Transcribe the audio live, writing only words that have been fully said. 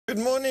Good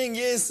morning,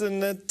 yes,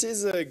 and it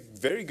is a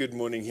very good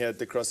morning here at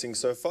the crossing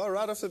so far.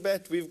 Right off the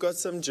bat, we've got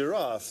some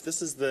giraffe.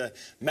 This is the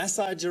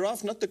Maasai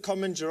giraffe, not the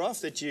common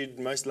giraffe that you'd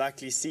most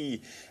likely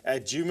see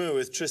at Djuma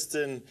with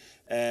Tristan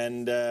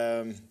and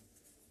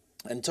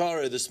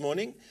Taro this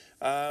morning.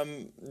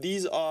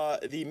 These are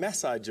the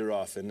Maasai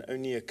giraffe and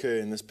only occur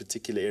in this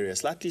particular area.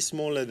 Slightly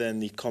smaller than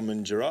the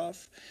common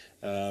giraffe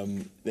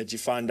that you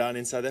find down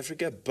in South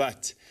Africa,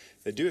 but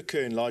they do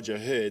occur in larger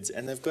herds,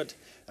 and they've got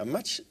a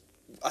much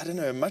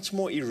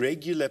more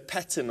irregular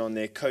pattern on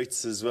their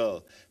coats as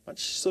well.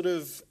 Much sort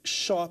of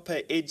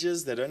sharper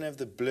edges. They don't have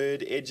the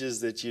blurred edges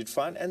that you'd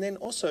find. And then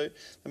also,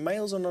 the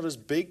males are not as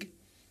big.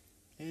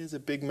 Here's a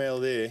big male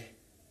there.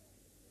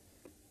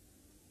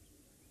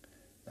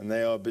 And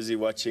they are busy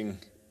watching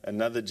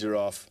another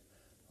giraffe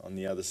on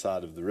the other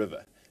side of the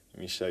river.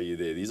 Let me show you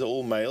there. These are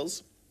all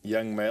males,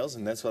 young males,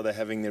 and that's why they're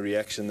having the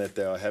reaction that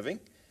they are having.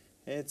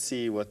 Let's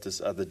see what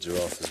this other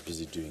giraffe is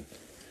busy doing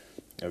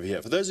over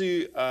here. For those of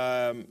you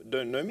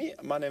don't know me,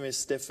 my name is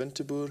Stefan,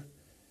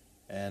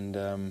 and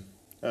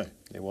oh,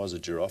 there was a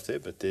giraffe there,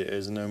 but there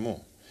is no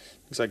more.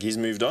 Looks like he's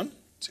moved on.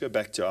 Let's go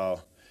back to our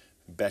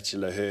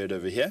bachelor herd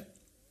over here.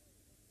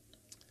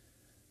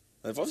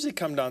 They've obviously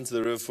come down to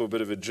the river for a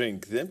bit of a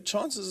drink. The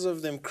chances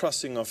of them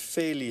crossing are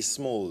fairly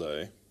small,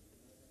 though.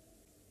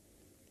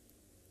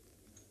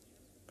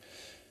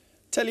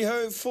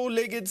 Tally-ho,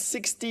 four-legged,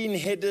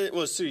 16-headed,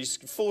 well, sorry,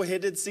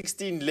 four-headed,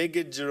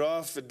 16-legged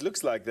giraffe. It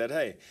looks like that,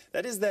 hey.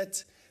 That is that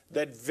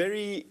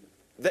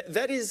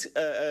is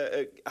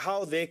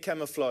how their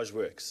camouflage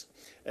works.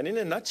 And in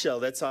a nutshell,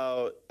 that's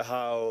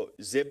how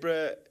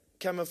zebra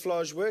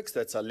camouflage works.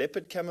 That's how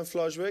leopard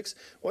camouflage works.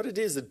 What it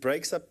is, it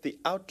breaks up the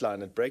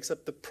outline. It breaks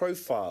up the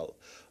profile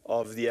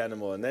of the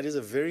animal, and that is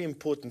a very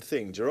important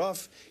thing.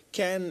 Giraffe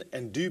can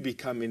and do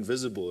become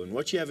invisible, and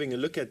what you're having a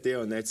look at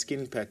there on that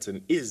skin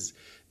pattern is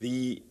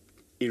the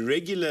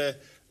irregular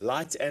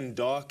light and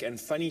dark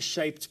and funny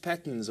shaped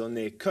patterns on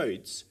their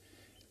coats,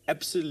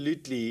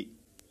 absolutely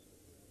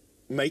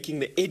making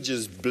the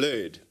edges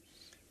blurred.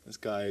 This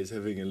guy is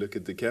having a look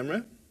at the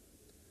camera.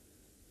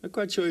 Not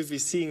quite sure if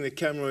he's seeing the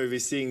camera or if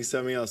he's seeing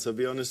something else. I'll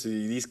be honest with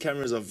you, these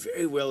cameras are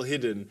very well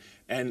hidden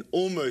and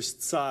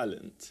almost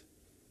silent.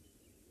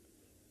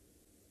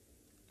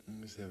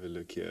 Let's have a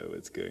look here,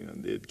 what's going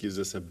on there. It gives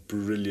us a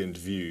brilliant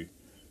view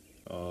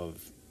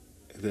of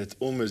that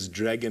almost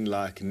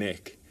dragon-like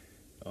neck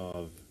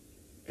of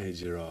a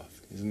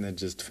giraffe. Isn't that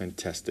just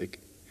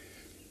fantastic?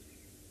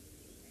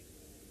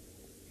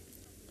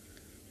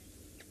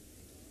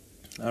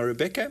 Now,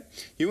 Rebecca,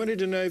 you wanted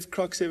to know if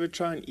crocs ever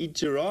try and eat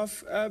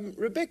giraffe.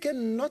 Rebecca,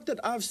 not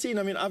that I've seen.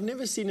 I mean, I've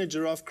never seen a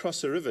giraffe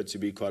cross a river, to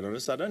be quite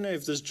honest. I don't know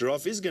if this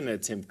giraffe is going to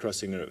attempt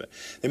crossing a river.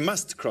 They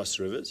must cross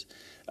rivers.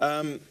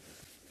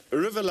 A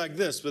river like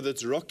this, with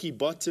its rocky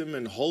bottom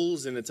and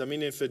holes in it, I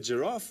mean, if a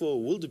giraffe or a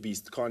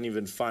wildebeest can't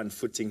even find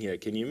footing here,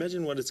 can you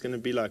imagine what it's going to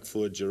be like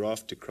for a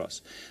giraffe to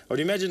cross? I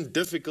would imagine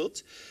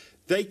difficult.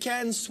 They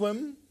can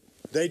swim.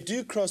 They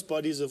do cross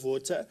bodies of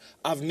water.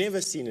 I've never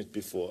seen it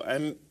before.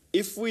 And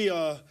if we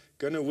are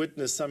going to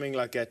witness something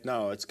like that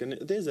now, it's going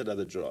to... There's that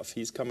other giraffe.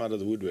 He's come out of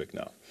the woodwork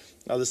now.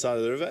 Other side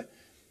of the river.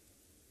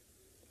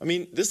 I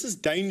mean, this is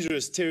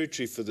dangerous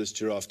territory for this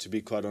giraffe, to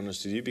be quite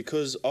honest with you,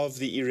 because of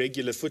the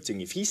irregular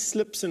footing. If he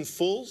slips and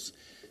falls,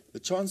 the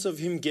chance of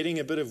him getting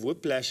a bit of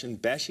whiplash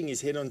and bashing his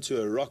head onto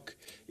a rock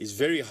is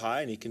very high,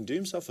 and he can do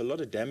himself a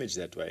lot of damage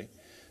that way.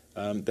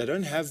 They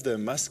don't have the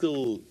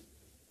muscle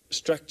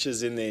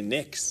structures in their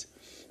necks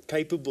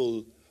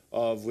capable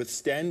of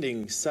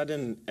withstanding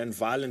sudden and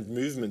violent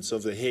movements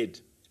of the head.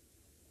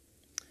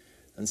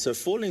 And so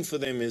falling for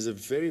them is a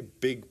very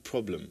big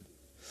problem.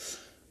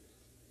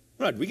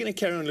 Right, we're going to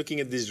carry on looking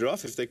at this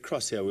giraffe. If they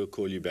cross here, we'll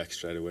call you back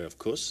straight away, of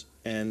course.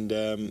 And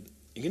you're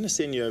going to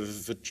send you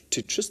over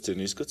to Tristan,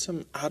 who's got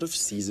some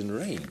out-of-season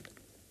rain.